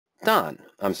Don,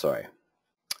 I'm sorry.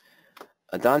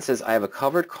 Don says, I have a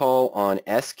covered call on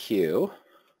SQ,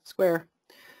 square,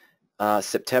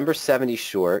 September 70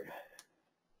 short,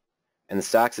 and the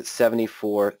stock's at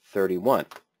 74.31.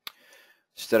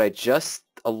 Should I just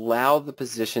allow the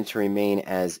position to remain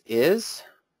as is?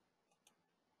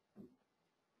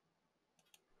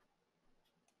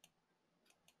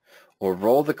 Or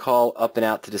roll the call up and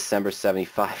out to December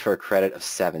 75 for a credit of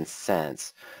 7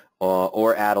 cents,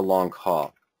 or add a long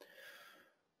call?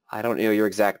 I don't know your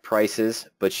exact prices,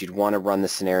 but you'd want to run the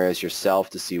scenarios yourself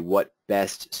to see what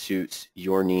best suits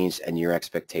your needs and your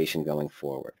expectation going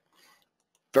forward.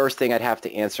 First thing I'd have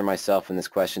to answer myself in this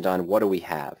question, Don, what do we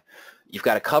have? You've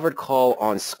got a covered call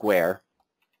on Square,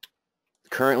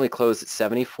 currently closed at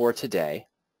 74 today,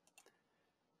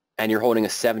 and you're holding a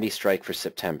 70 strike for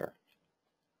September.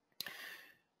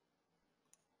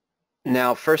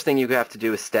 Now, first thing you have to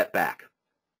do is step back.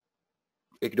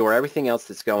 Ignore everything else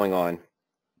that's going on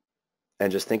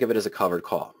and just think of it as a covered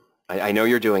call. I know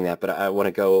you're doing that, but I want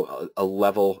to go a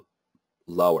level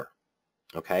lower,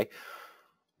 okay?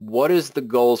 What is the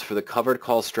goals for the covered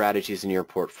call strategies in your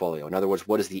portfolio? In other words,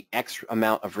 what is the X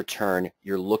amount of return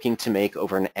you're looking to make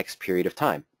over an X period of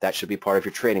time? That should be part of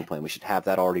your trading plan. We should have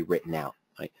that already written out,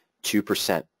 right?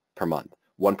 2% per month,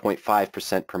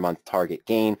 1.5% per month target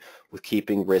gain with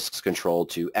keeping risks controlled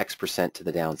to X% to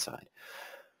the downside.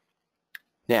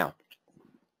 Now,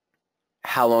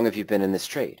 how long have you been in this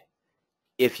trade?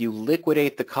 If you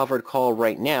liquidate the covered call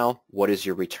right now, what is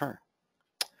your return?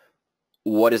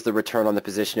 What is the return on the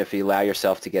position if you allow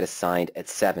yourself to get assigned at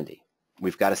 70?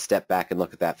 We've got to step back and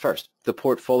look at that first. The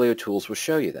portfolio tools will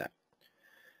show you that.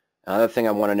 Another thing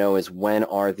I want to know is when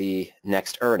are the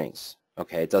next earnings?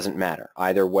 Okay, it doesn't matter.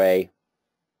 Either way,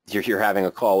 you're having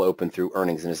a call open through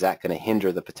earnings, and is that going to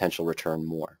hinder the potential return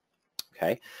more?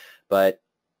 Okay, but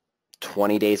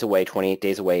 20 days away, 28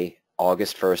 days away,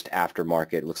 August 1st after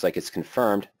market, looks like it's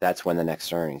confirmed, that's when the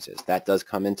next earnings is. That does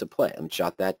come into play. Let me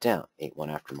jot that down,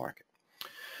 8-1 after market.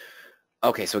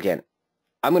 Okay, so again,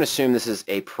 I'm going to assume this is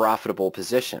a profitable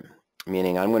position,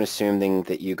 meaning I'm going to assume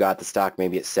that you got the stock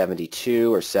maybe at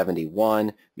 72 or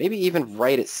 71, maybe even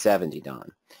right at 70,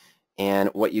 Don. And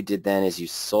what you did then is you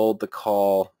sold the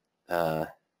call. Okay,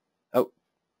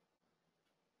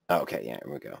 yeah,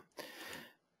 here we go.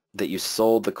 That you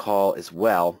sold the call as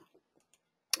well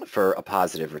for a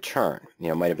positive return. You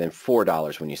know, it might have been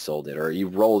 $4 when you sold it, or you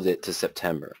rolled it to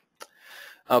September.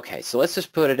 Okay, so let's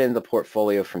just put it in the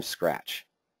portfolio from scratch.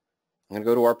 I'm going to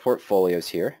go to our portfolios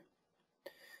here.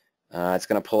 It's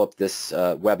going to pull up this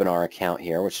webinar account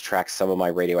here, which tracks some of my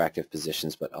radioactive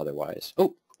positions, but otherwise.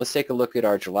 Oh, let's take a look at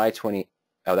our July 20.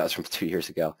 Oh, that was from 2 years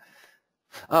ago.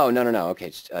 Oh, no.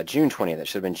 Okay, June 20th. That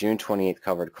should have been June 28th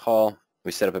covered call.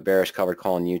 We set up a bearish covered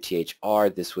call in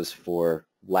UTHR. This was for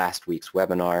last week's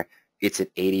webinar. It's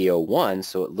at 80.01,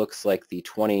 so it looks like the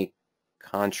 20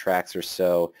 contracts or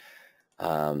so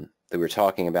that we were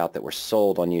talking about that were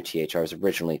sold on UTHR was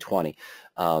originally 20.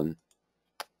 On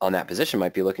that position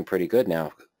might be looking pretty good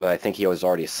now, but I think he was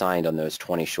already assigned on those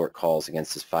 20 short calls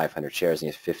against his 500 shares, and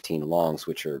he has 15 longs,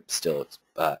 which are still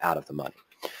out of the money.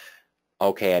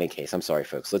 Okay, any case, I'm sorry,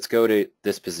 folks. Let's go to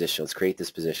this position. Let's create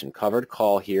this position. Covered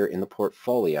call here in the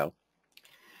portfolio.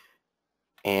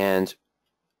 And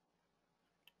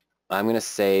I'm going to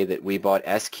say that we bought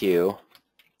SQ,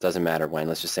 doesn't matter when,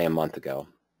 let's just say a month ago.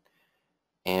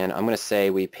 And I'm going to say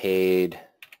we paid,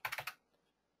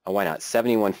 oh, why not,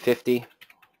 $71.50.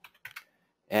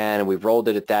 And we rolled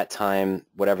it at that time,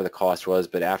 whatever the cost was.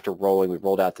 But after rolling, we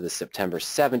rolled out to the September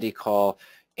 70 call,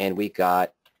 and we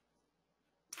got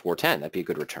 $4.10. That'd be a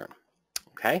good return.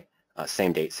 Okay?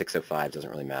 Same date, 6:05, doesn't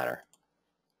really matter.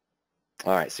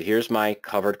 All right, so here's my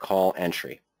covered call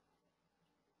entry.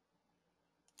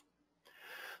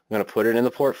 I'm going to put it in the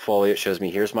portfolio. It shows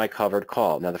me here's my covered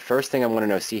call. Now, the first thing I want to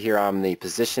know, see here on the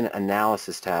position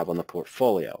analysis tab on the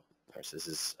portfolio. This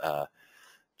is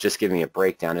just giving me a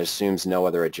breakdown. It assumes no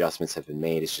other adjustments have been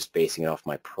made. It's just basing it off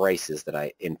my prices that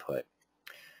I input.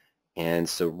 And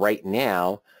so right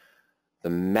now, the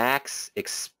max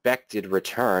expected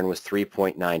return was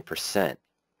 3.9%.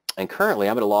 And currently,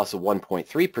 I'm at a loss of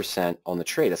 1.3% on the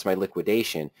trade. That's my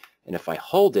liquidation. And if I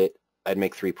hold it, I'd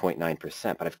make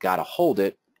 3.9%. But I've got to hold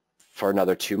it for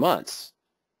another 2 months,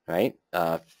 right?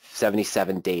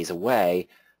 77 days away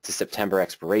to September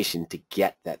expiration to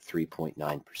get that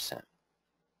 3.9%.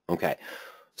 Okay,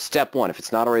 step one, if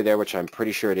it's not already there, which I'm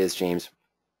pretty sure it is, James,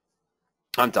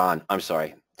 Don,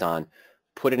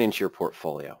 put it into your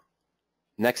portfolio.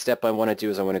 Next step I want to do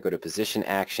is I want to go to position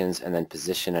actions and then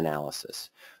position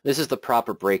analysis. This is the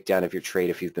proper breakdown of your trade.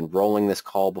 If you've been rolling this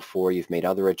call before, you've made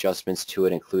other adjustments to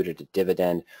it, included a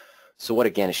dividend. So what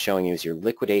again is showing you is your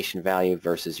liquidation value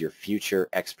versus your future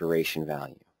expiration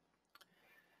value.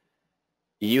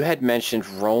 You had mentioned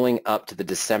rolling up to the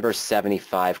December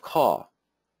 75 call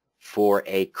for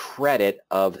a credit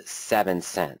of 7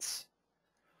 cents.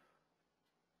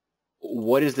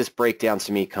 What does this breakdown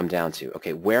to me come down to?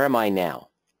 Okay, where am I now?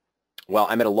 Well,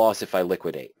 I'm at a loss if I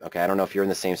liquidate. Okay, I don't know if you're in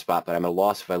the same spot, but I'm at a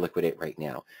loss if I liquidate right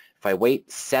now. If I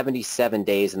wait 77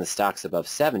 days and the stock's above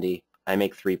 70, I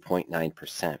make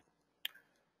 3.9%.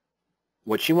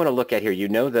 What you want to look at here, you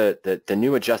know the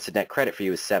new adjusted net credit for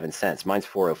you is 7 cents. Mine's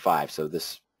 4.05, so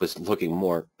this was looking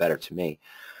more better to me.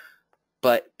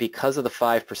 But because of the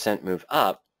 5% move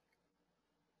up,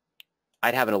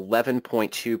 I'd have an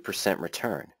 11.2%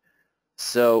 return.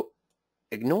 So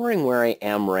ignoring where I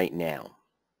am right now,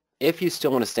 if you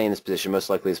still want to stay in this position, most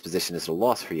likely this position is a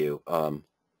loss for you.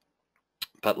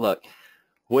 But look,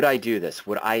 would I do this?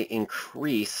 Would I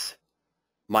increase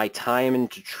my time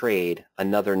into trade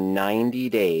another 90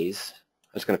 days?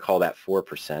 I'm just going to call that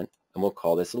 4%, and we'll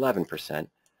call this 11%.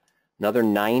 Another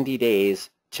 90 days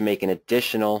to make an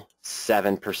additional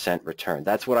 7% return.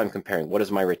 That's what I'm comparing. What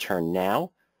is my return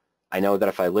now? I know that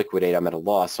if I liquidate, I'm at a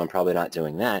loss, so I'm probably not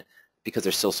doing that because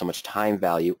there's still so much time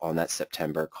value on that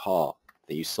September call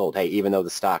that you sold. Hey, even though the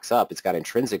stock's up, it's got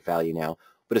intrinsic value now,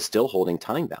 but it's still holding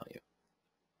time value,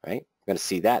 right? You're going to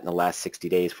see that in the last 60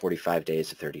 days, 45 days,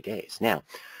 to 30 days. Now,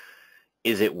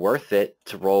 is it worth it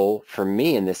to roll for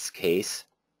me in this case?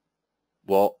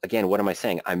 Well, again, what am I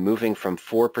saying? I'm moving from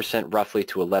 4% roughly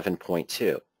to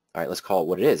 11.2. All right, let's call it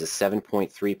what it is, a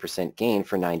 7.3% gain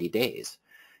for 90 days.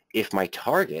 If my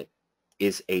target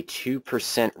is a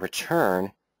 2%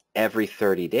 return every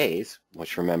 30 days,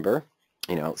 which remember,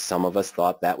 you know, some of us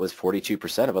thought that was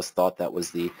 42% of us thought that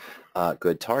was the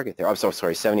good target there. I'm so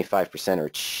sorry, 75% are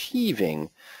achieving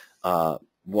 1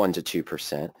 to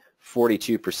 2%.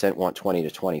 42% want 20 to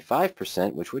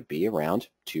 25%, which would be around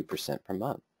 2% per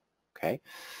month. Okay,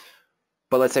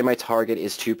 but let's say my target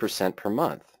is 2% per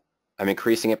month. I'm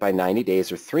increasing it by 90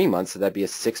 days or 3 months, so that'd be a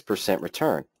 6%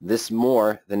 return. This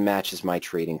more than matches my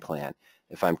trading plan.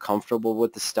 If I'm comfortable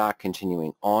with the stock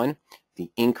continuing on, the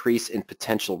increase in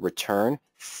potential return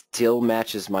still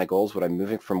matches my goals, what I'm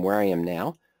moving from where I am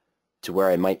now to where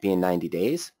I might be in 90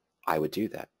 days, I would do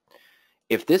that.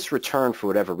 If this return, for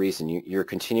whatever reason, you're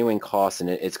continuing costs, and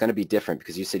it's going to be different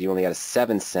because you said you only got a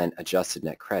 7-cent adjusted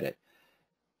net credit.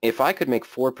 If I could make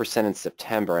 4% in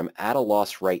September, I'm at a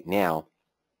loss right now,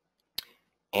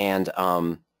 and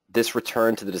this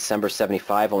return to the December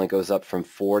 75 only goes up from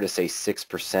 4 to say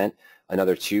 6%,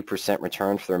 another 2%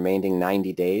 return for the remaining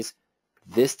 90 days.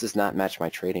 This does not match my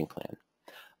trading plan.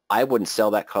 I wouldn't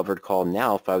sell that covered call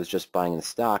now if I was just buying the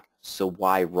stock, so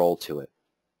why roll to it?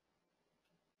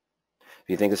 If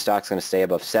you think the stock's going to stay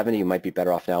above 70, you might be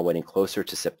better off now waiting closer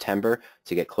to September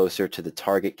to get closer to the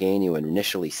target gain you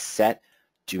initially set.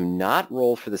 Do not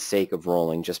roll for the sake of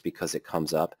rolling just because it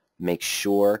comes up. Make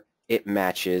sure it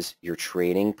matches your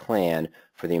trading plan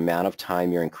for the amount of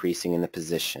time you're increasing in the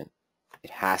position. It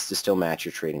has to still match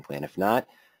your trading plan. If not,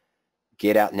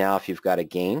 get out now if you've got a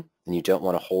gain and you don't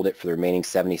want to hold it for the remaining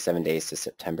 77 days to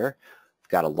September. If you've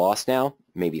got a loss now,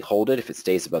 maybe hold it. If it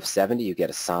stays above 70, you get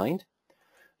assigned.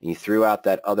 And you threw out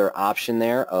that other option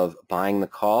there of buying the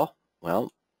call.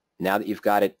 Well, now that you've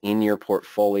got it in your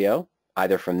portfolio,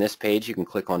 either from this page, you can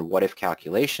click on What If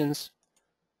Calculations,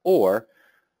 or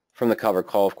from the covered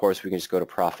call, of course, we can just go to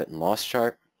Profit and Loss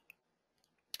Chart.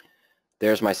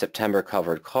 There's my September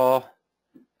covered call.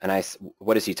 And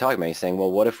what is he talking about? He's saying,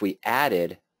 well, what if we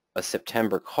added a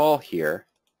September call here,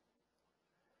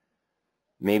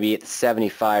 maybe at the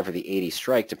 75 or the 80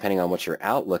 strike, depending on what your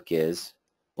outlook is.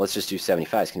 Let's just do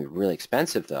 75. It's going to be really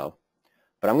expensive, though.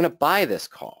 But I'm going to buy this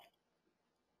call.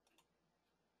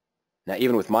 Now,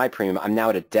 even with my premium, I'm now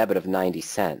at a debit of 90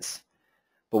 cents.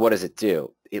 But what does it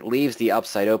do? It leaves the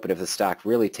upside open if the stock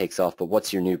really takes off, but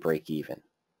what's your new break-even?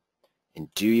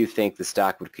 And do you think the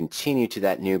stock would continue to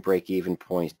that new break-even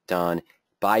point done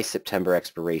by September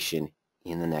expiration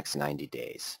in the next 90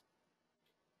 days?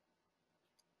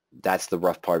 That's the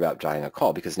rough part about buying a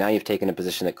call, because now you've taken a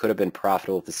position that could have been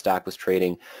profitable if the stock was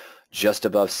trading just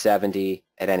above 70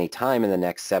 at any time in the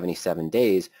next 77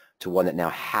 days to one that now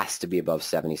has to be above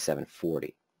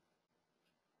 77.40.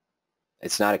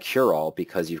 It's not a cure-all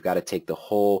because you've got to take the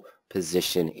whole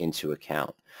position into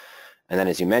account. And then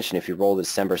as you mentioned, if you roll the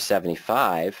December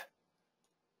 75,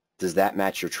 does that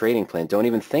match your trading plan? Don't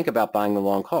even think about buying the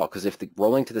long call, because if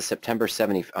rolling to the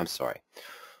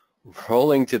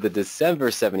rolling to the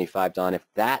December 75, Don, if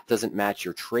that doesn't match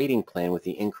your trading plan with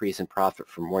the increase in profit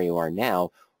from where you are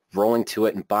now, rolling to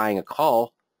it and buying a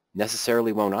call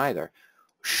necessarily won't either.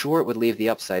 Sure, it would leave the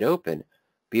upside open,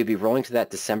 but you'd be rolling to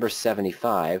that December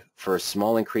 75 for a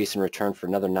small increase in return for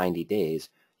another 90 days.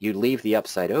 You'd leave the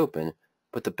upside open,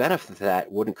 but the benefit of that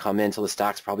wouldn't come in until the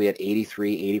stock's probably at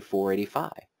 83, 84,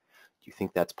 85. Do you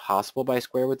think that's possible by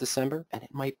square with December? And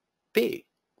it might be,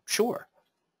 sure.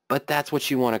 But that's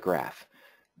what you want to graph.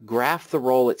 Graph the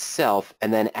roll itself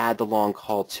and then add the long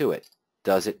call to it.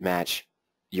 Does it match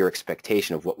your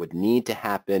expectation of what would need to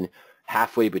happen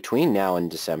halfway between now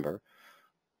and December?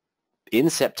 In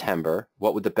September,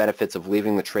 what would the benefits of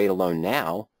leaving the trade alone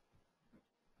now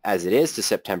as it is to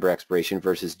September expiration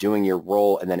versus doing your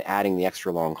roll and then adding the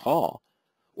extra long call,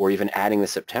 or even adding the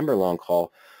September long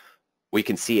call? We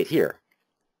can see it here.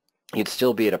 You'd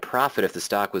still be at a profit if the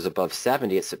stock was above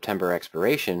 70 at September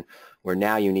expiration, where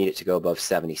now you need it to go above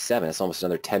 77. It's almost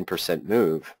another 10%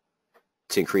 move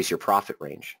to increase your profit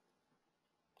range.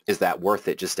 Is that worth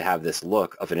it just to have this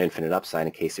look of an infinite upside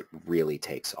in case it really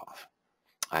takes off?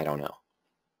 I don't know.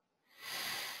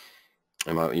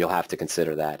 You'll have to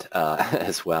consider that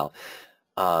as well.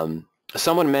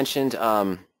 Someone mentioned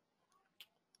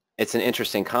it's an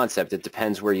interesting concept. It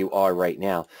depends where you are right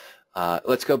now.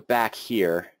 Let's go back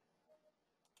here.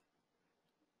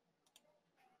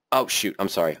 Oh, shoot. I'm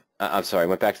sorry. I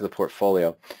went back to the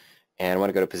portfolio, and I want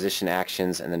to go to position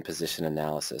actions and then position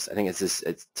analysis. I think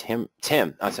it's Tim.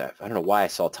 I'm sorry. I don't know why I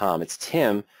saw Tom. It's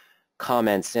Tim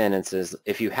comments in and says,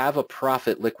 if you have a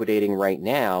profit liquidating right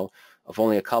now of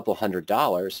only a couple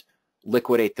 $100,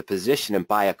 liquidate the position and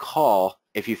buy a call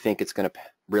if you think it's going to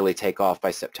really take off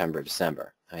by September,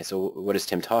 December. All right, so what is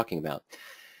Tim talking about?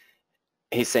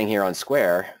 He's saying here on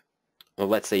Square, well,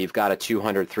 let's say you've got a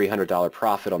 $200, $300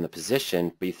 profit on the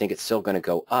position, but you think it's still going to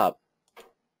go up,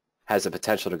 has the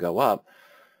potential to go up.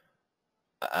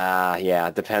 Yeah,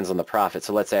 it depends on the profit.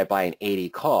 So let's say I buy an 80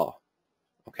 call,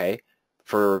 okay,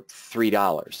 for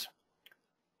 $3.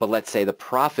 But let's say the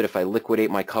profit, if I liquidate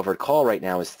my covered call right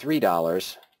now, is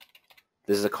 $3.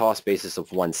 This is a cost basis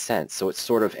of 1 cent. So it's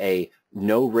sort of a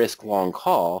no-risk long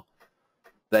call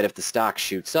that if the stock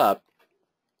shoots up,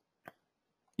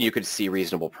 you could see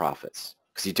reasonable profits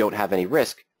because you don't have any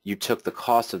risk. You took the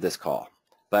cost of this call.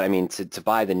 But I mean, to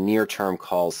buy the near-term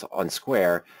calls on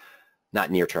Square, not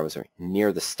near-term, sorry,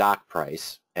 near the stock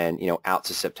price, and out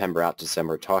to September, out to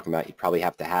December, talking about, you probably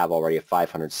have to have already a $500,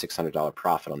 $600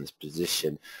 profit on this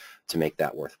position to make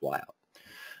that worthwhile.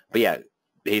 But yeah,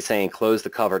 he's saying close the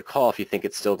covered call if you think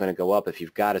it's still going to go up. If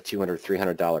you've got a $200,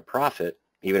 $300 profit,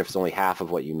 even if it's only half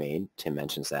of what you made, Tim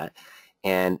mentions that,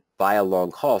 and buy a long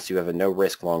call so you have a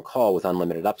no-risk long call with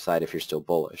unlimited upside if you're still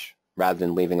bullish, rather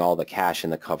than leaving all the cash in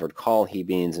the covered call he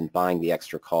means and buying the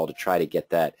extra call to try to get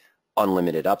that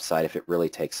unlimited upside if it really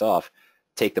takes off.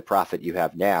 Take the profit you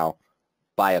have now,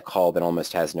 buy a call that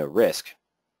almost has no risk.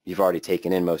 You've already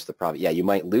taken in most of the profit. Yeah, you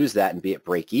might lose that and be at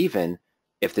break even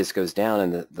if this goes down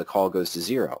and the call goes to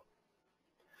zero.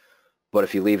 But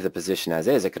if you leave the position as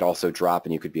is, it could also drop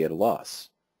and you could be at a loss.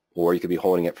 Or you could be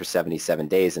holding it for 77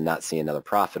 days and not see another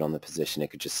profit on the position.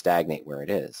 It could just stagnate where it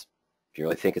is. If you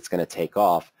really think it's going to take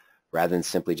off, rather than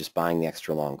simply just buying the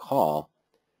extra long call,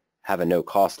 have a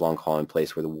no-cost long call in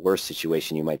place where the worst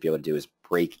situation you might be able to do is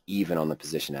break even on the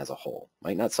position as a whole.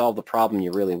 Might not solve the problem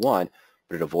you really want,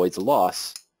 but it avoids a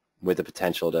loss with the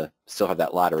potential to still have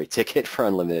that lottery ticket for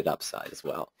unlimited upside as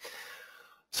well.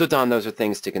 So Don, those are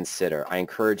things to consider. I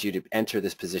encourage you to enter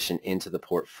this position into the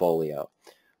portfolio.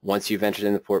 Once you've entered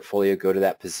in the portfolio, go to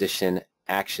that position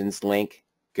actions link,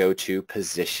 go to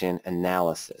position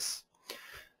analysis.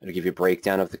 It'll give you a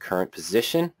breakdown of the current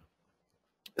position.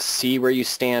 See where you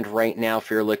stand right now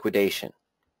for your liquidation.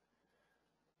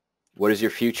 What is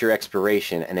your future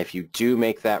expiration? And if you do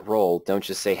make that roll, don't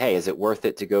just say, hey, is it worth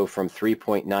it to go from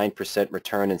 3.9%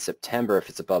 return in September if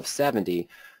it's above 70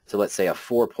 to, let's say, a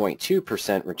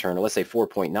 4.2% return, or let's say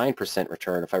 4.9%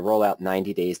 return if I roll out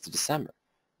 90 days to December.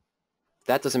 If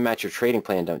that doesn't match your trading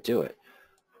plan, don't do it.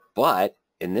 But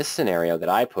in this scenario that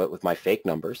I put with my fake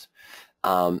numbers,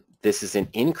 this is an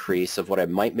increase of what I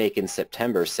might make in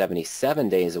September, 77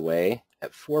 days away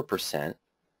at 4%,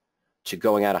 to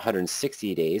going out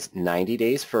 160 days, 90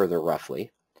 days further roughly,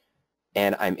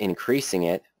 and I'm increasing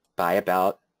it by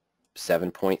about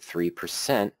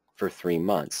 7.3% for 3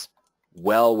 months,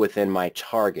 well within my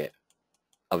target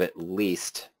of at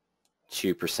least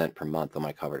 2% per month on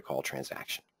my covered call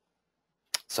transaction.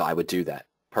 So I would do that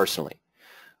personally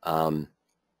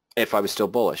if I was still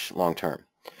bullish long term.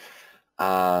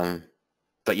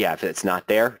 But yeah, if it's not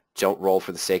there, don't roll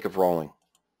for the sake of rolling.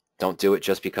 Don't do it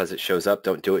just because it shows up.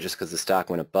 Don't do it just because the stock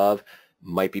went above.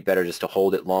 Might be better just to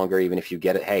hold it longer, even if you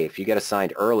get it. Hey, if you get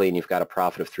assigned early and you've got a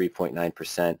profit of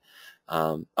 3.9%,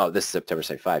 oh, this is September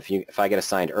 75. If I get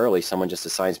assigned early, someone just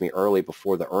assigns me early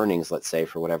before the earnings, let's say,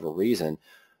 for whatever reason,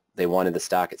 they wanted the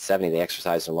stock at 70. They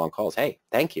exercised their long calls. Hey,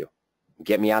 thank you.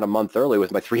 Get me out a month early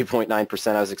with my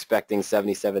 3.9% I was expecting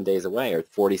 77 days away or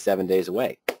 47 days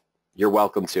away. You're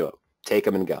welcome to it. Take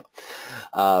them and go.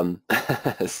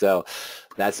 So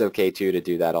that's okay too to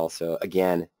do that also.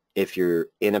 Again, if you're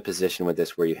in a position with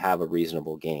this where you have a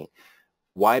reasonable gain.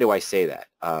 Why do I say that?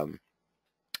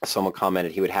 Someone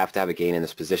commented he would have to have a gain in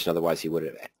this position, otherwise he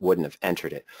wouldn't have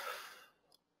entered it.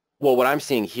 Well, what I'm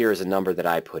seeing here is a number that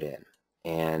I put in.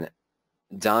 And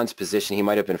Don's position, he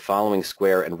might have been following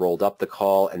square and rolled up the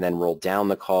call and then rolled down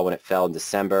the call when it fell in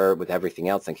December with everything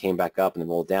else and came back up and then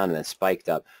rolled down and then spiked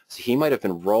up. So he might have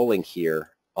been rolling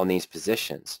here on these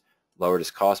positions. Lowered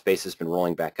his cost basis, been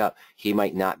rolling back up. He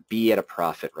might not be at a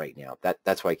profit right now.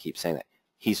 That's why I keep saying that.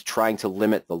 He's trying to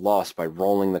limit the loss by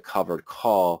rolling the covered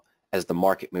call as the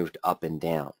market moved up and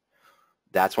down.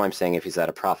 That's why I'm saying if he's at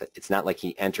a profit. It's not like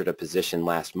he entered a position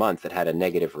last month that had a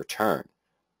negative return.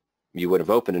 You would have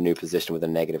opened a new position with a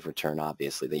negative return,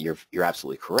 obviously, that you're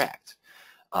absolutely correct.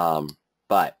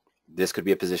 But this could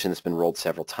be a position that's been rolled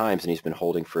several times and he's been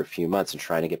holding for a few months and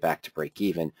trying to get back to break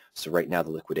even. So right now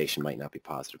the liquidation might not be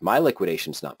positive. My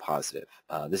liquidation is not positive.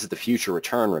 This is the future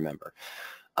return, remember.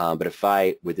 But if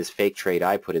with this fake trade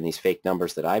I put in, these fake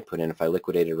numbers that I put in, if I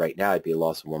liquidated right now, it'd be a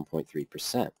loss of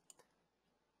 1.3%.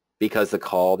 Because the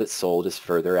call that sold is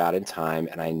further out in time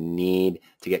and I need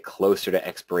to get closer to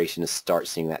expiration to start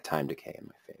seeing that time decay in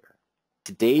my favor.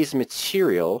 Today's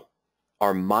material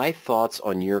are my thoughts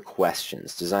on your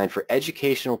questions designed for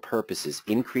educational purposes,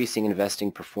 increasing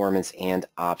investing performance and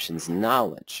options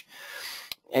knowledge.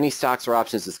 Any stocks or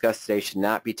options discussed today should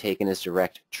not be taken as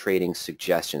direct trading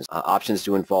suggestions. Options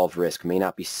do involve risk, may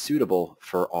not be suitable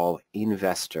for all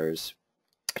investors.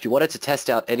 If you wanted to test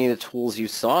out any of the tools you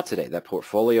saw today, that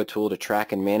portfolio tool to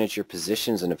track and manage your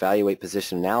positions and evaluate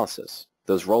position analysis,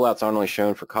 those rollouts aren't only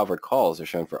shown for covered calls, they're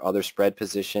shown for other spread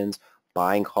positions,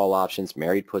 buying call options,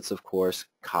 married puts, of course,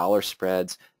 collar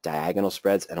spreads, diagonal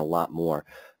spreads, and a lot more.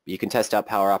 But you can test out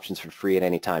Power Options for free at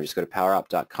any time. Just go to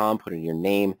PowerOp.com, put in your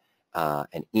name,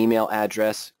 an email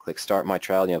address, click Start My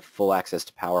Trial, and you have full access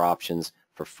to Power Options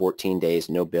for 14 days,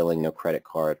 no billing, no credit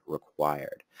card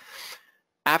required.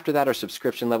 After that, our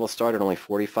subscription level started only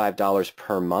 $45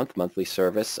 per month, monthly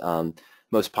service.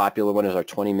 Most popular one is our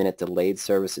 20-minute delayed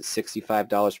service at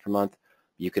 $65 per month.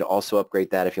 You can also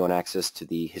upgrade that if you want access to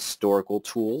the historical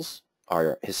tools.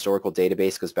 Our historical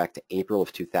database goes back to April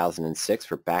of 2006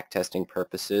 for backtesting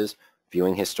purposes,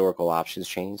 viewing historical options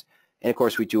chains. And of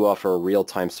course, we do offer a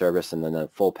real-time service and then a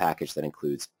full package that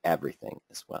includes everything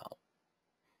as well.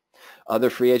 Other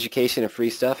free education and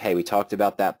free stuff, hey, we talked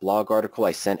about that blog article.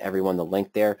 I sent everyone the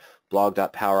link there,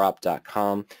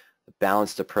 blog.powerop.com. The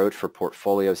Balanced Approach for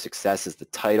Portfolio Success is the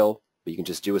title, but you can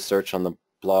just do a search on the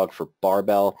blog for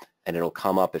barbell, and it'll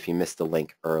come up if you missed the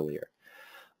link earlier.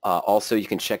 Also, you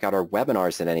can check out our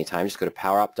webinars at any time. Just go to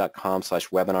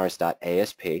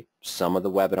powerop.com/webinars.asp. Some of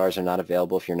the webinars are not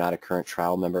available if you're not a current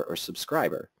trial member or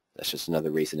subscriber. That's just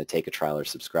another reason to take a trial or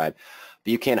subscribe.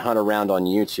 But you can hunt around on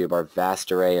YouTube, our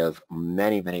vast array of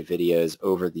many, many videos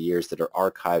over the years that are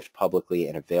archived publicly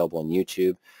and available on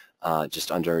YouTube,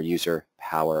 just under user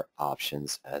Power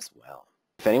Options as well.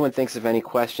 If anyone thinks of any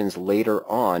questions later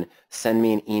on, send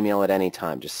me an email at any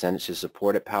time. Just send it to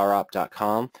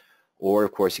support@powerop.com, or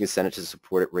of course you can send it to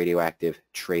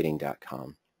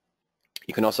support@radioactivetrading.com.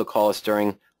 You can also call us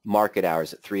during market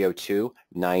hours at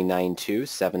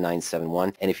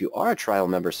 302-992-7971. And if you are a trial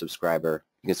member subscriber,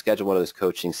 you can schedule one of those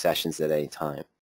coaching sessions at any time.